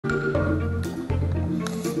Hello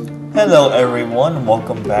everyone,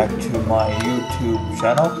 welcome back to my YouTube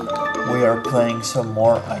channel. We are playing some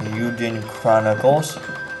more Eiyuden Chronicles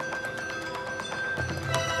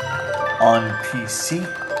on PC.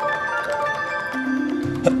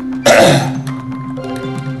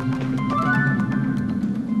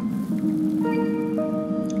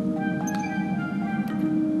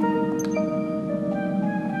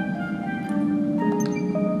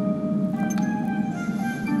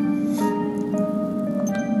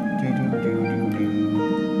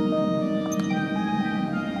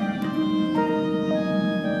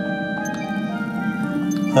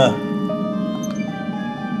 Huh.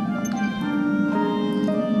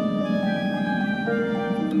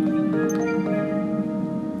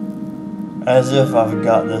 As if I've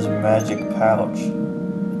got this magic pouch.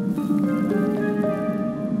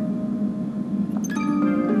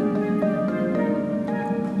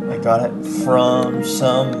 I got it from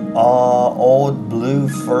some old blue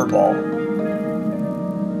fur ball.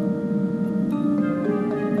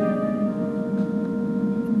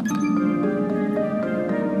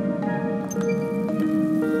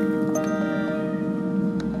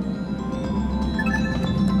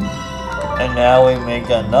 And now we make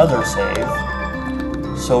another save,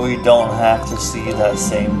 so we don't have to see that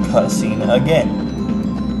same cutscene again.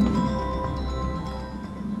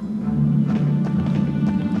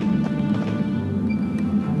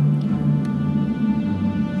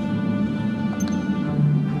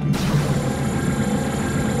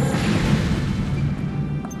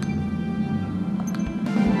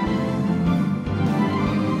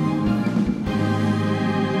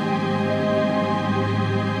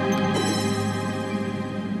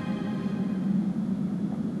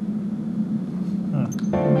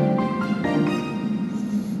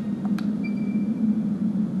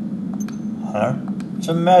 Huh? It's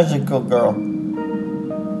a magical girl.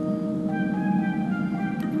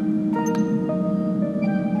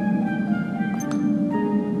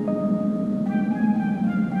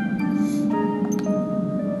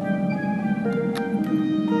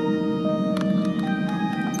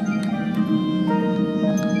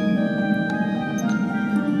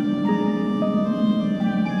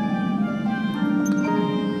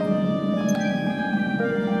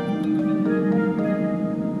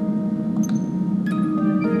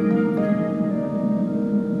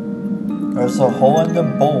 There's a hole in the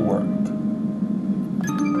bulwark.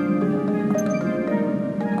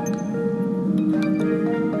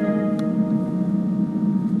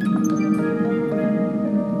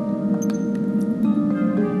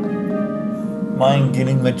 Mind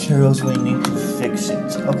getting materials, we need to fix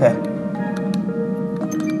it. Okay.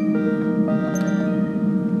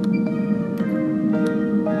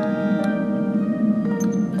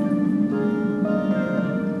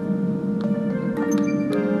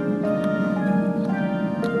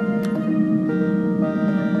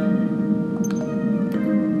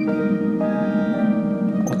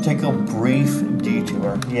 Take a brief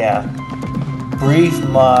detour. Yeah. Brief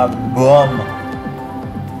my bum.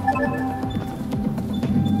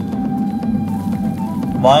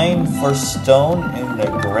 Mine for stone in the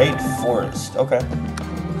Great Forest. Okay.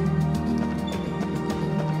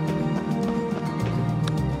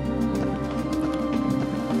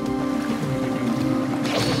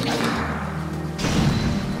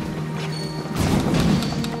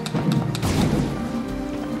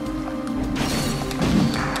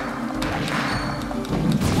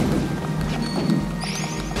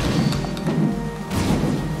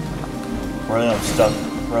 Really, I'm stuck.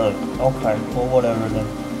 Really? Okay, well, whatever then.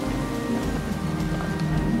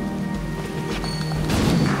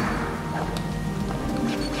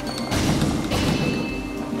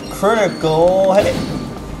 Critical hit!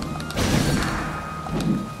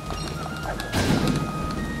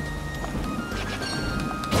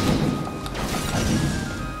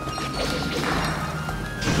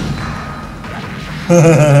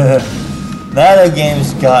 Now the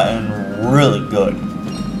game's gotten really good.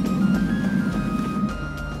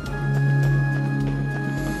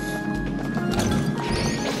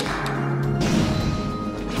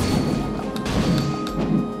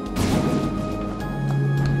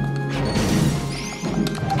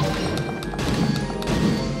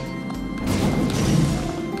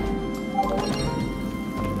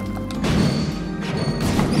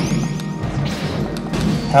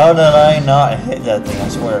 How did I not hit that thing? I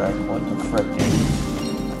swear, what the frick, dude?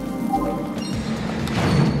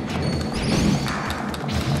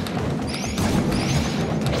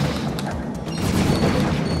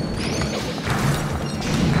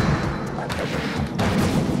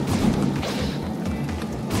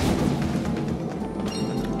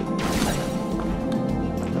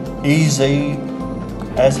 Easy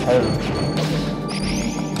as hell.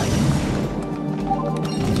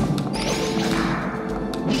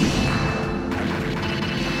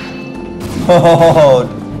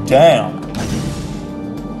 Oh, damn.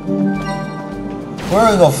 We're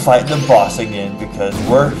gonna go fight the boss again because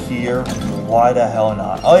we're here. Why the hell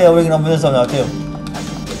not? Oh yeah, we can open this up now too.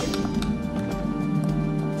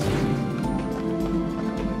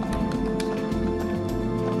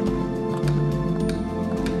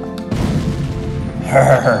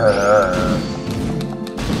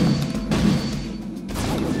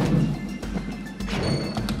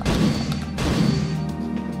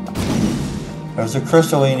 There's a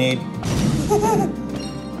crystal we need.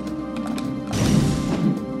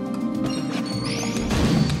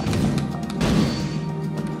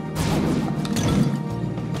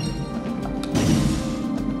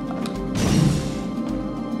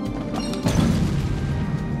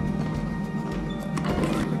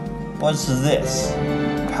 What's this?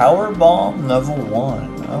 Power bomb level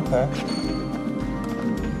 1. Okay.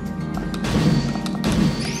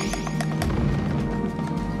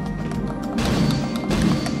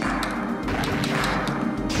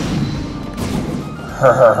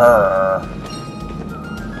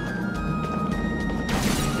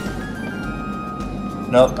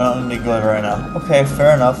 Nope, I don't need good right now. Okay,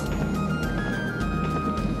 fair enough.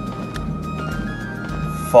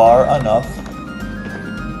 Far enough.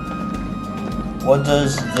 What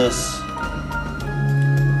does this?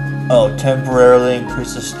 Oh, temporarily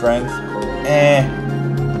increases strength.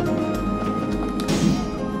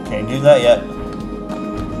 Can't do that yet.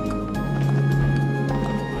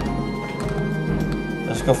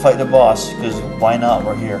 Let's go fight the boss, because why not?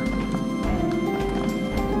 We're here.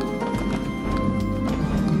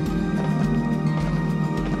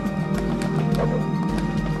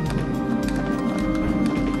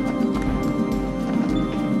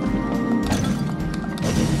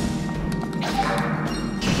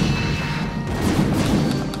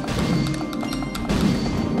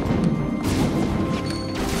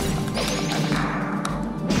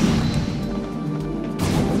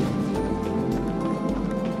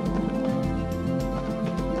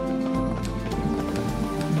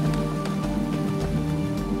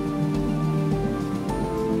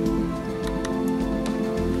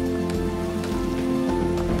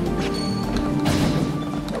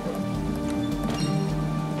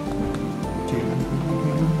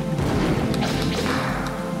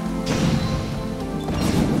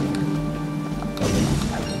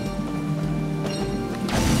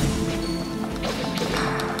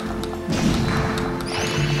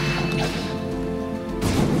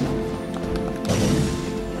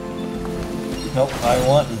 Nope, I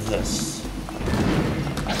want this.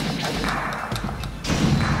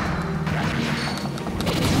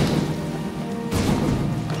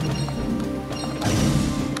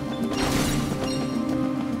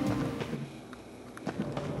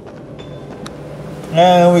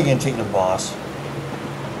 Now we can take the boss.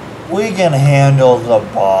 We can handle the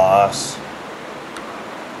boss.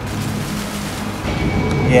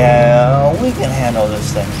 Yeah, we can handle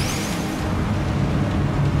this thing.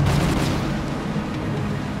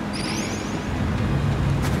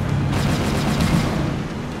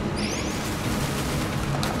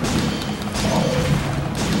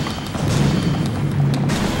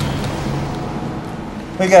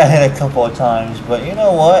 We got hit a couple of times, but you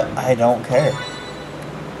know what? I don't care.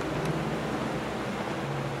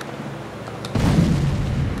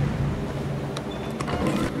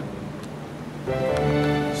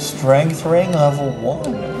 Strength ring level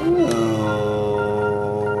 1. Ooh.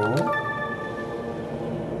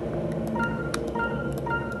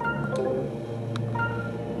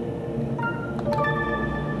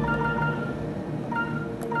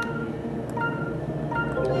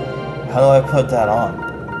 How do I put that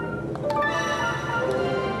on?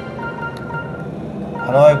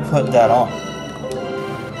 How do I put that on?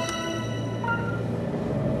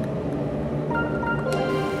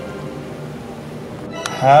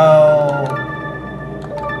 How?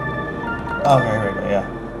 Okay, here we go, yeah.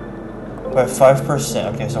 By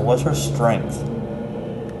 5%. Okay, so what's her strength?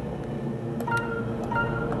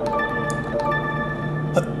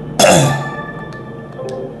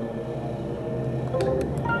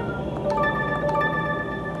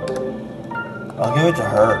 I'll give it to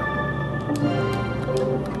her.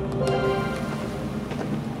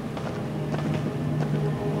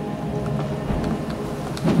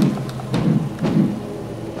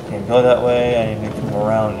 Go that way, I need to come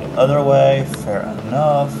around the other way, fair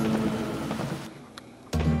enough.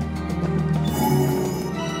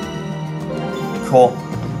 Cool.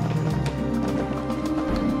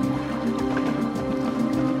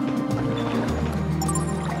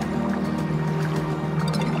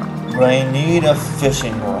 But I need a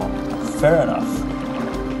fishing rod. Fair enough.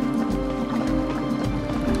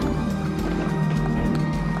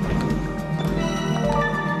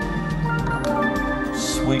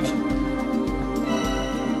 Sweet.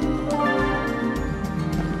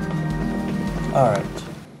 Alright.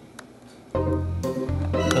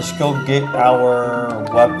 Let's go get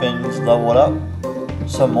our weapons leveled up.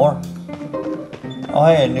 Some more. Oh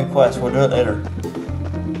hey, a new quest. We'll do it later.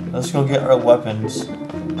 Let's go get our weapons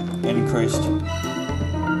increased.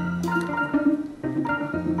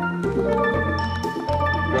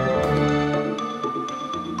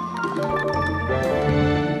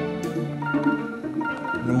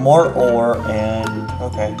 More ore and...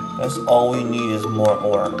 okay, that's all we need is more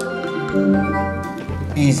ore.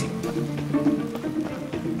 Easy.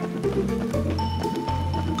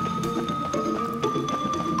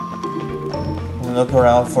 Look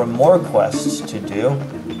around for more quests to do.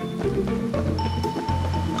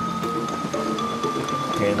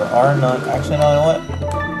 Okay, there are none. Actually, no, you know what?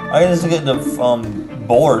 I can just get the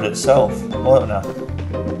board itself. Well, no.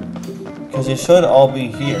 Because it should all be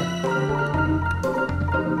here.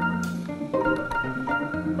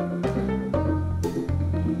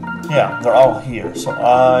 Yeah, they're all here. So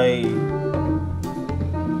I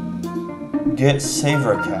get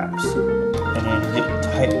saver caps and then get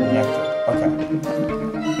titan nectar. Okay.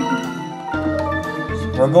 So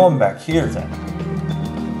we're going back here then.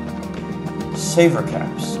 Saver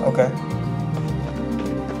caps. Okay.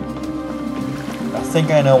 I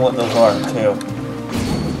think I know what those are too.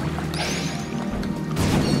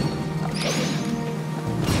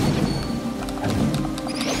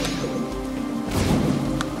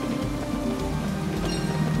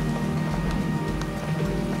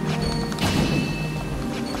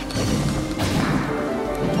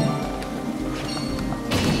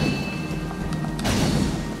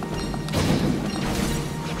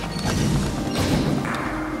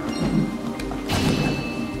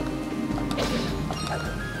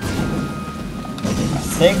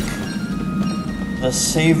 I think the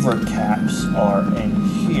saver caps are in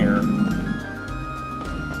here.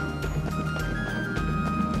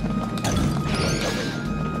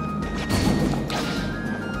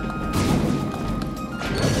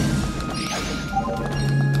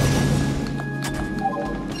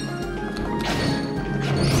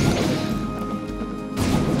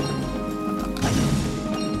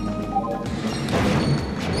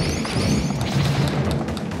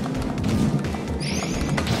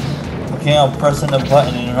 Okay, I'm pressing the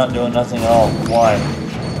button and you're not doing nothing at all. Why?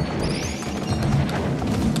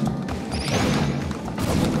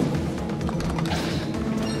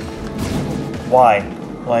 Why?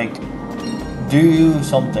 Like, do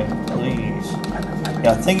something, please.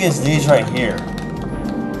 Yeah, I think it's these right here.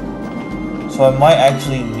 So I might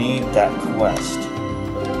actually need that quest.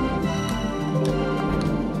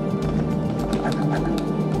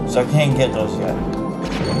 So I can't get those yet.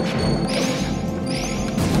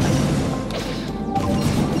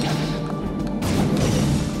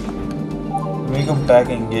 Let me go back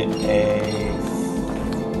and get a...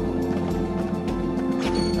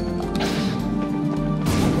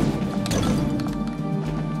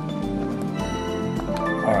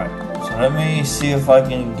 Alright, so let me see if I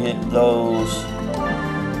can get those...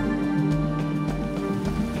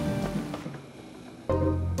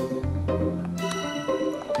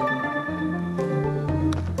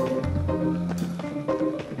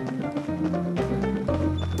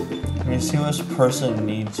 Let me see which person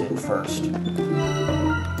needs it first.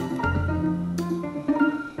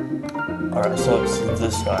 Alright, so it's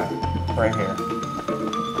this guy, right here.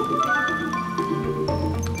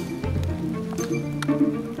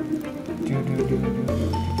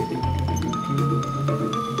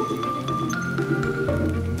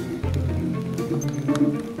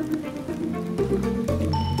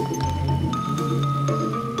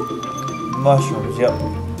 Mushrooms, yep.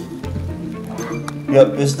 Yep,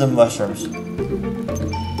 it's the mushrooms.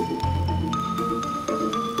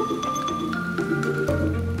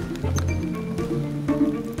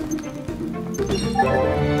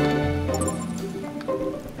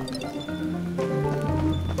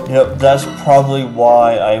 Yep, that's probably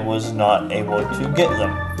why I was not able to get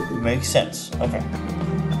them. Makes sense. Okay.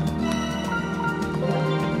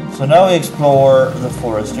 So now we explore the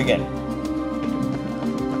forest again.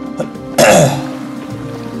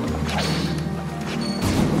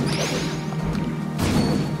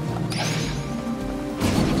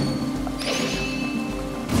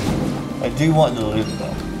 I do want the loot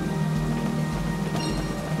though.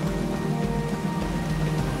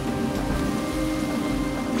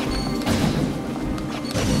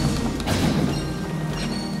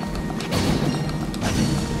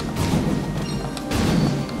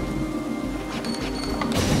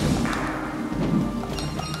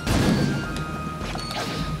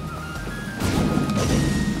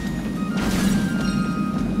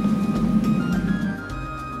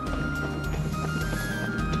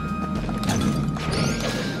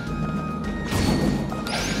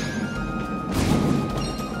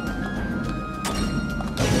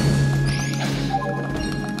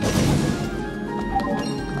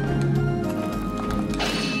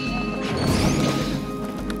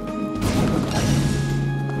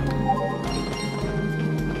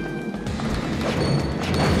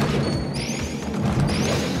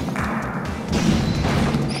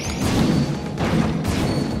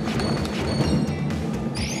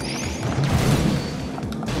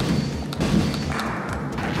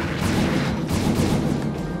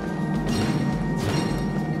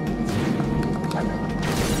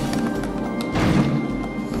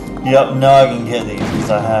 Yep, now I can get these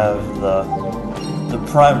because I have the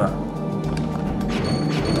primer.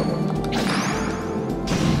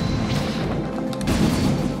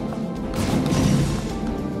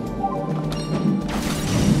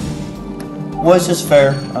 Which is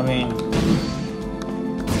fair. I mean,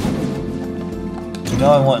 you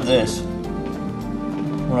know I want this.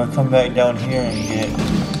 I'm gonna come back down here and get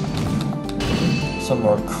some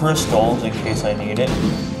more crystals in case I need it.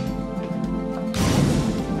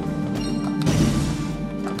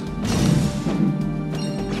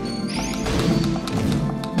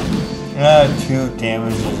 Yeah, 2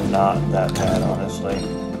 damage is not that bad, honestly.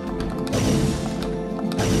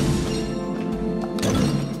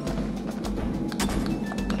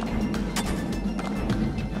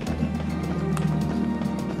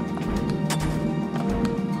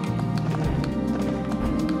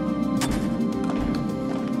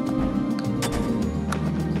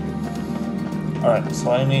 Alright,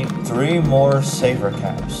 so I need 3 more saver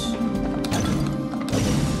caps.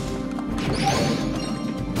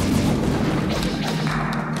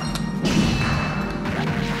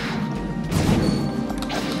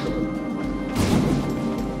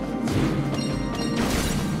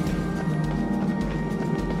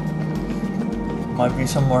 Might be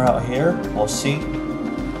somewhere out here. We'll see.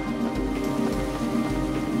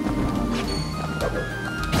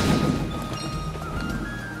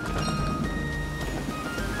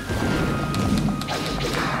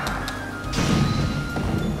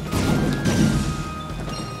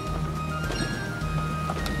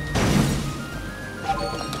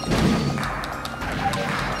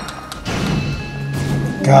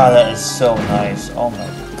 God, that is so nice. Oh my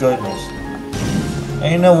goodness.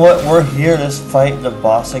 And you know what? We're here to fight the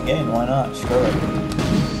boss again. Why not? Screw it.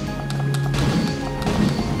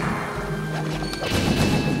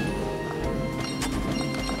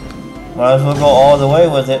 Might as well go all the way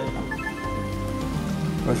with it.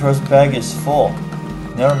 Resource bag is full.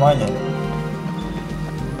 Never mind it.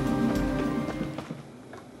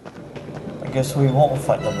 I guess we won't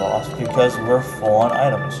fight the boss because we're full on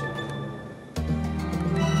items.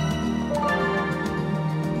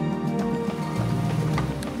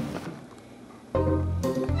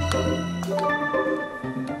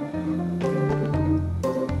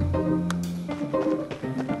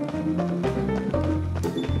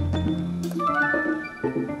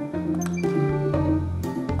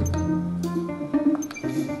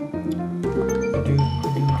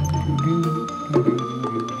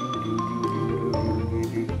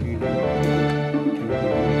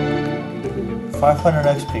 $500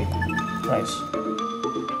 XP. Nice.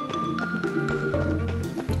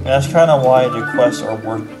 And that's kind of why the quests are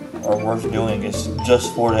worth doing, is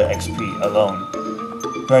just for the XP alone.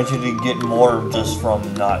 Granted, you get more just from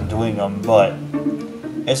not doing them, but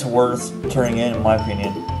it's worth turning in my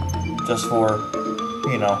opinion, just for,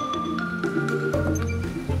 you know.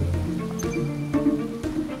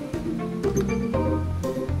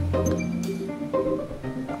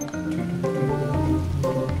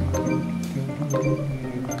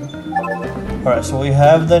 Alright, so we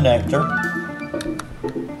have the nectar.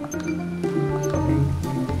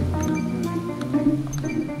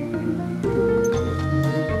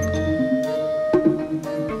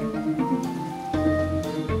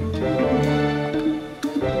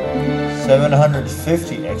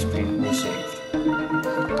 $750 XP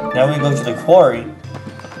received. Now we go to the quarry.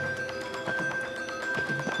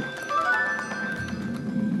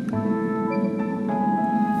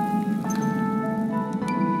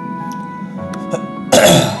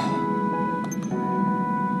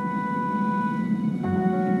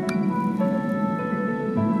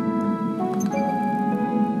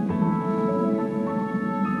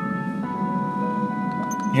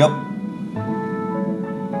 Yep.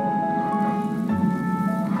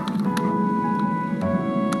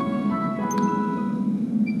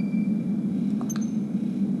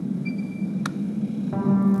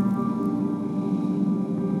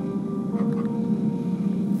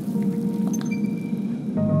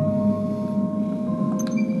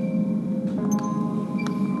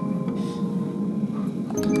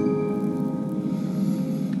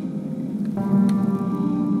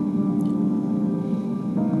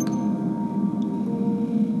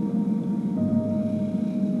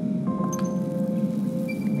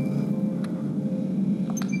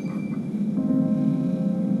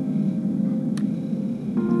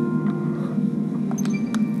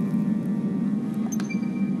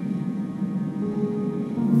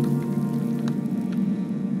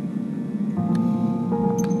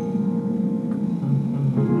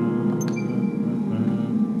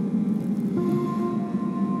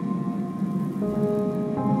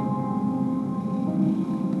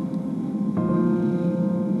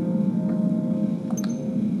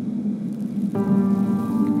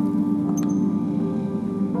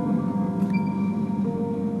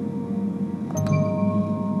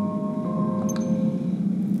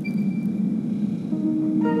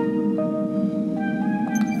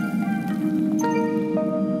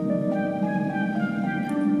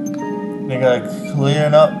 gotta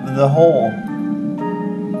clean up the hole.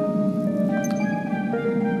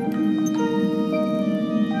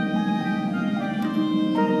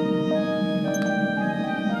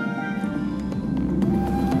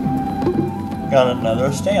 Got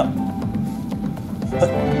another stamp.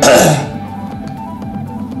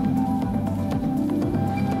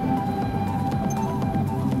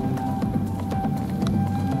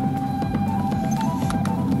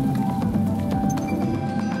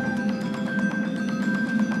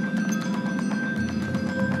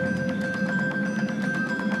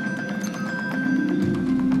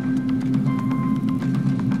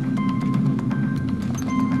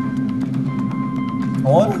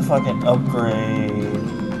 I wonder if I can upgrade.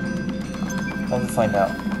 I'll have to find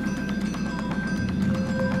out.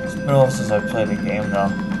 It's been a while since I played a game now.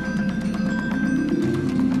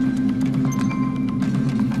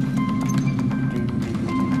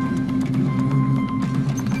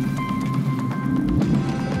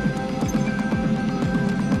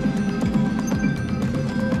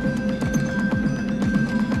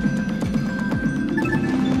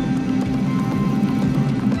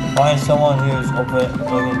 Find someone who's looking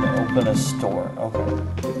to open a store. Okay.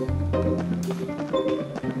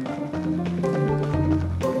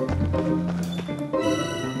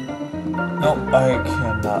 Nope, I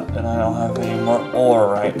cannot, and I don't have any more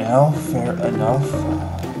ore right now. Fair enough.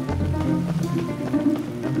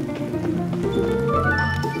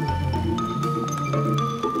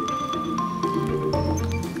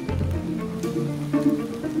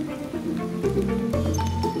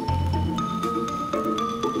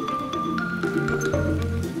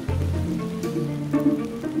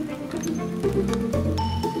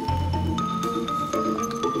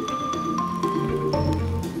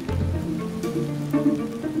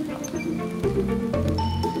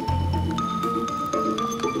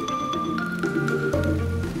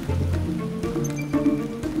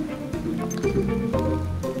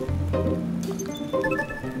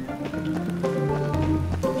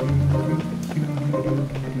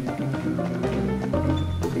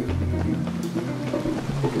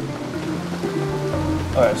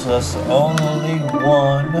 Alright, so that's the only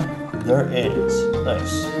one there is.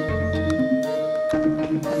 Nice.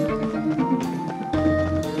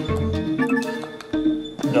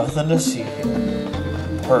 Nothing to see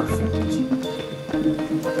here. Perfect.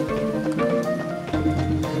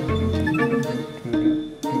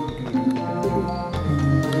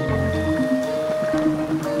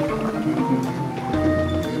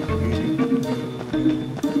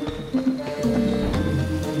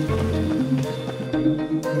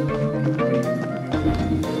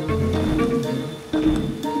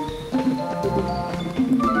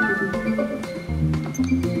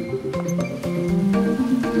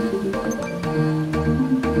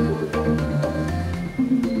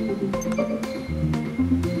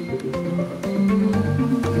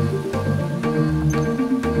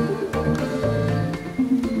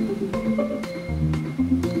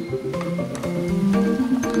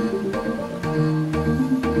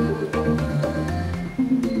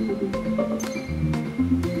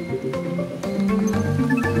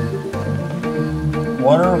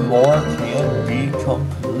 One or more can be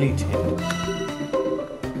completed.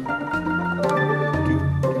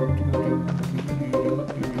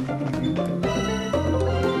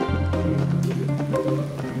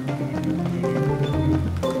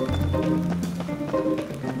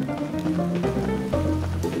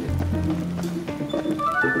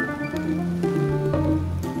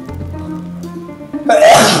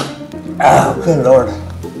 Oh, good Lord.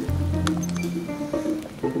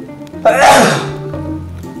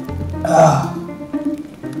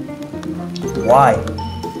 Why?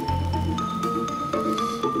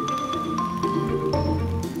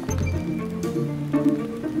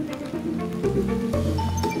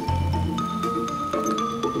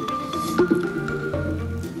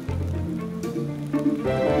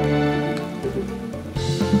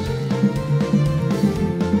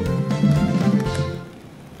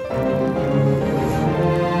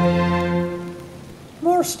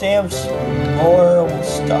 More stamps, more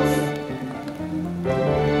stuff.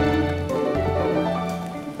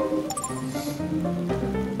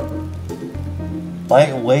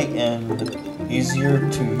 Lightweight and easier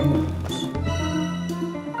to use.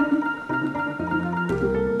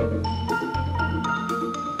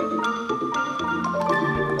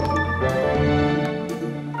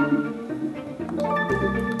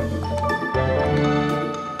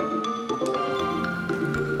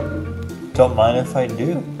 Don't mind if I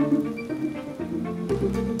do.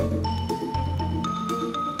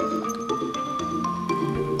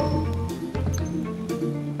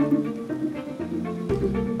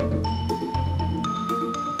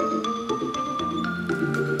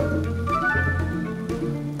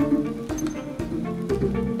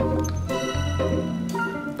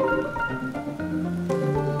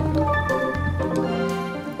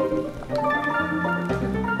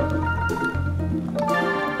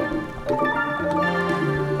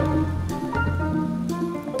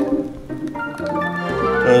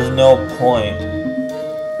 There's no point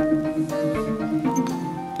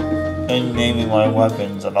in naming my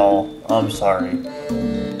weapons at all. I'm sorry.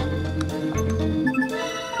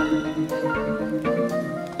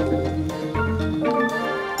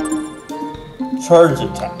 Charge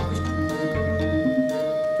attack.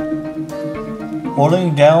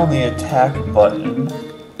 Holding down the attack button.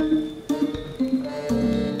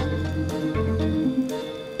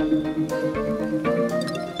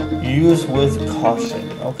 Use with caution.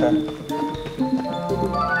 Okay.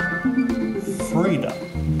 Freedom.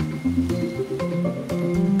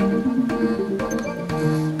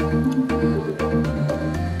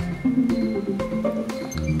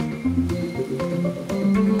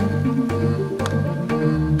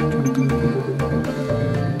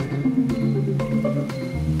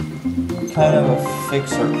 Kind of a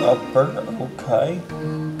fixer-upper, okay.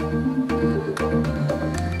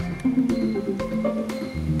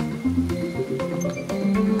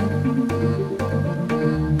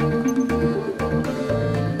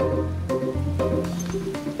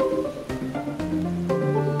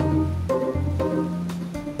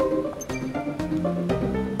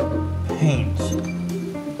 Paint.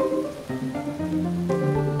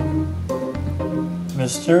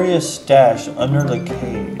 Mysterious stash under the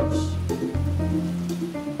caves.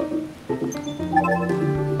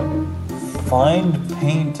 Find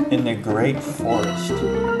paint in the Great Forest.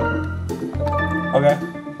 Okay.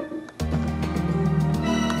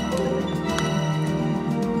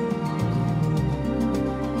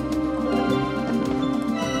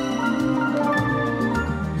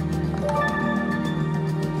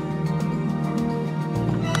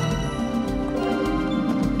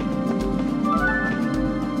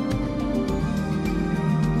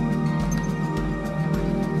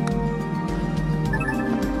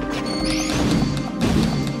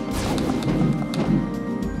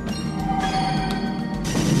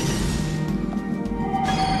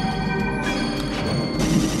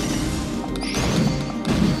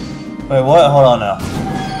 Wait, what? Hold on now.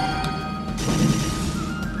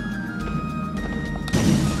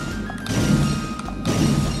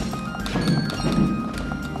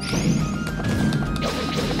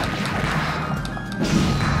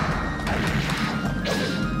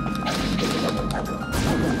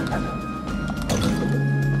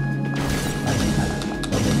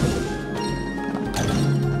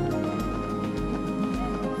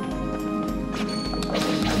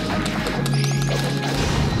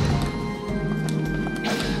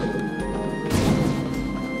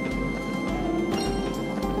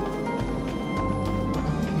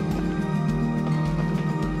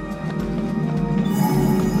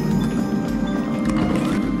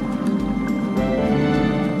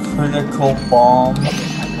 Critical bomb.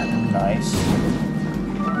 Nice.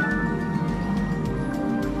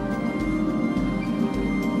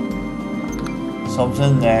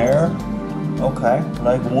 Something there. Okay,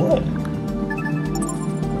 like what?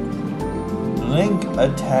 Link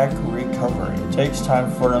attack recovery. It takes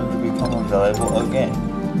time for them to become available again.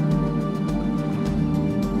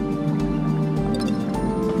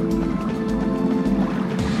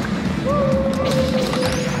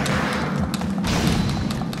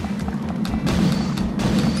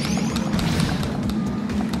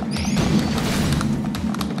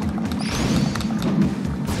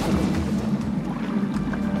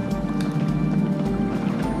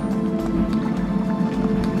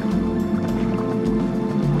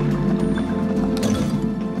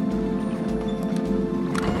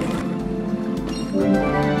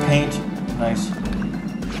 Paint. Nice.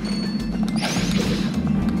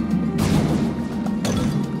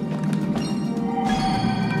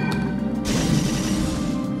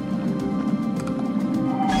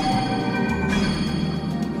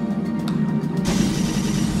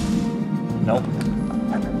 Nope.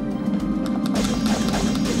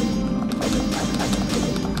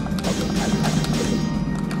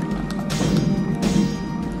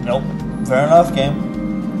 Nope. Fair enough, game.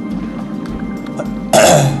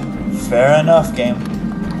 Fair enough, game.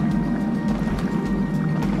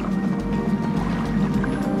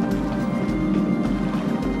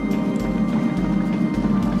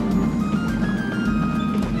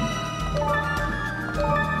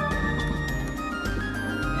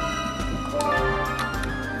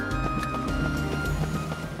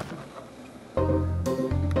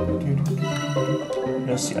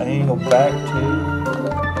 Let's see, I need to go back to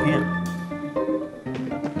here.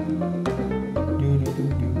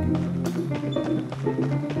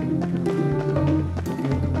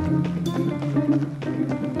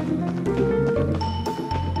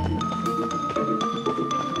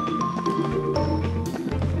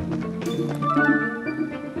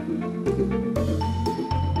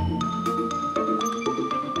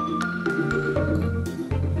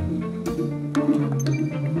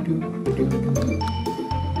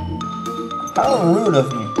 How rude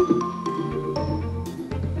of me.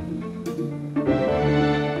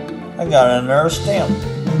 I got another stamp.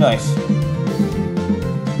 Nice.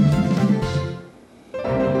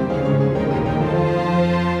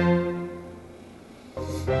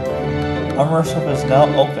 Armor shop is now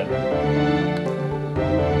open.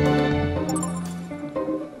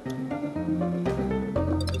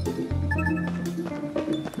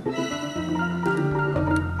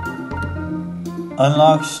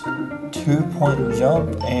 Unlocks 2-point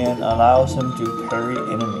jump and allows him to parry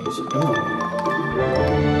enemies. Ooh.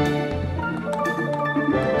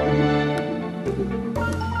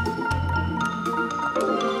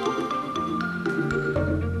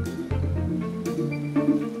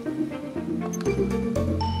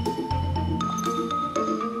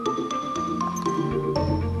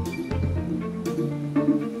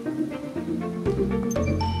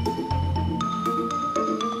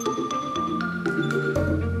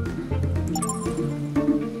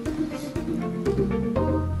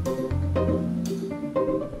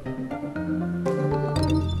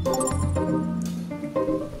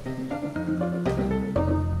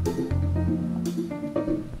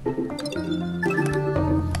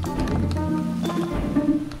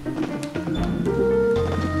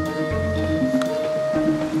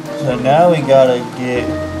 So now we gotta get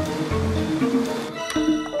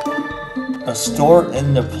a store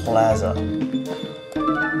in the plaza.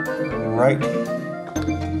 Right.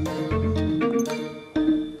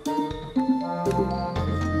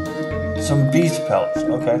 Some beast pelts,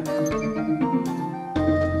 okay.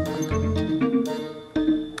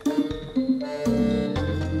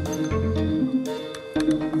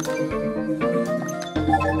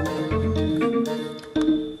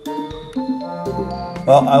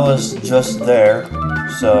 Well, I was just there,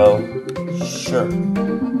 so sure.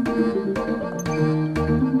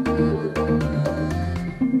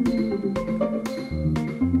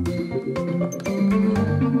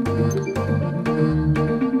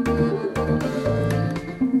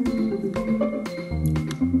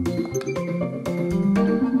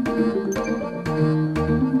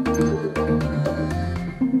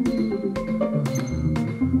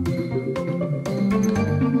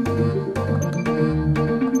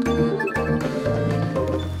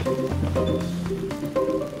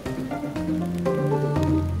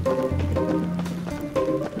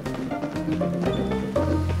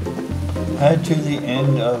 Head to the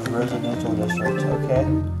end of residential district, okay?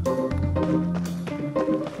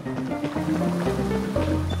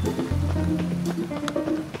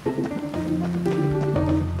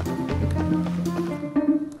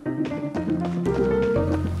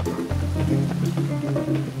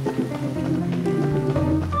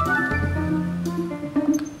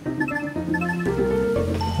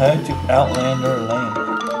 Head to Outlander Lane.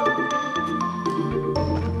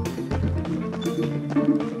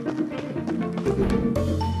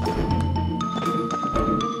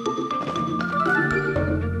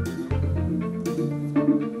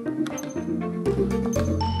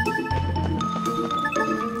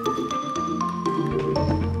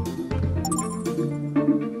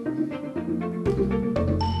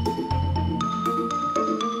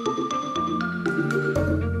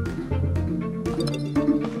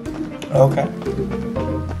 Okay.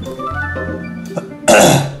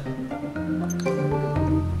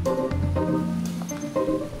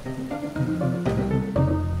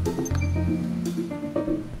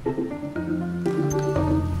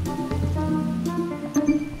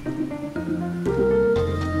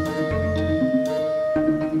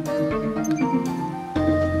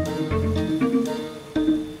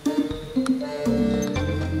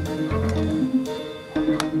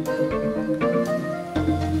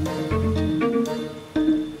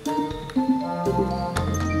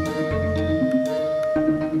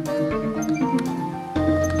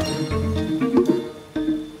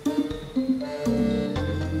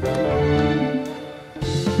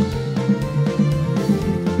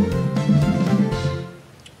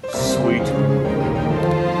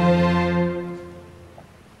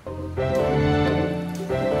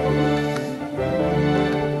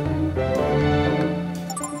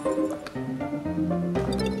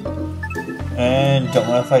 And don't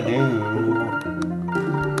know if I do.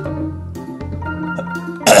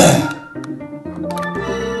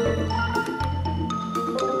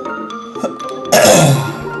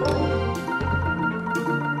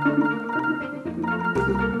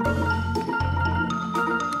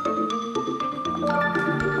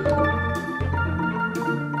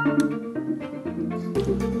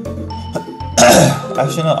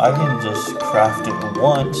 Actually, no, I can just craft it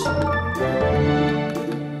once.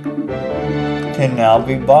 Can now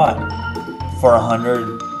be bought for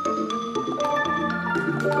 100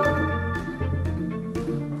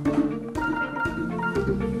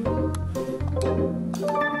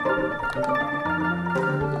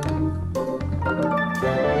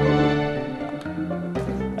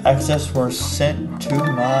 access were sent to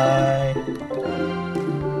my...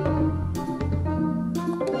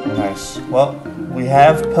 Nice. Well, we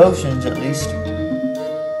have potions at least.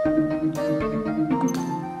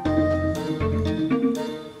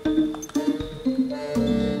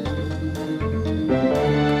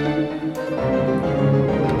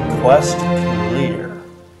 Quest clear.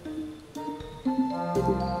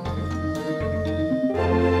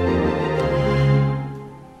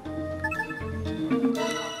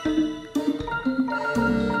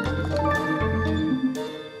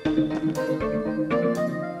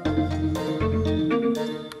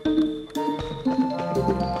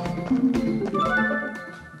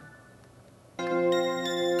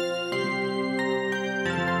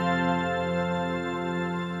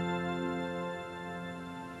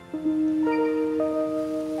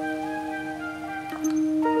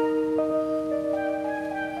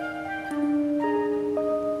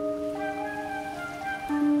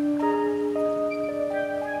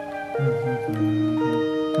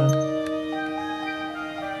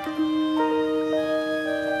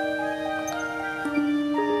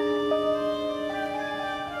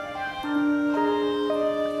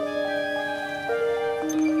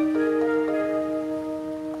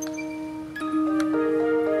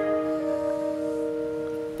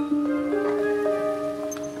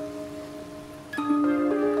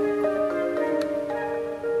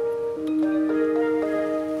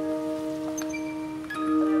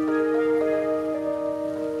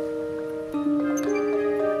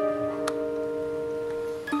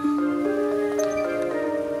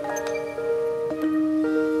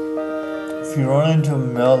 If you run into a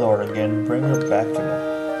Melord again, bring her back to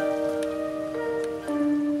me.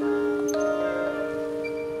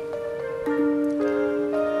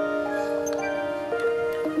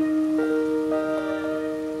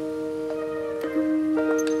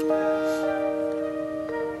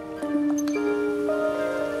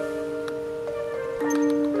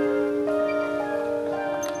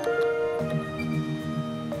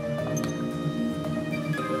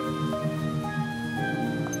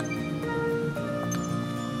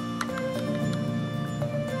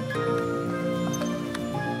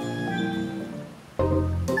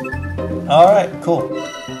 Alright, cool.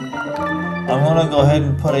 I'm gonna go ahead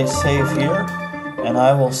and put a save here, and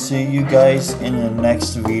I will see you guys in the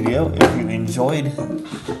next video. If you enjoyed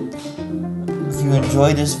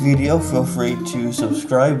this video, feel free to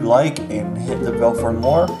subscribe, like, and hit the bell for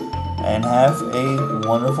more, and have a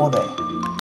wonderful day.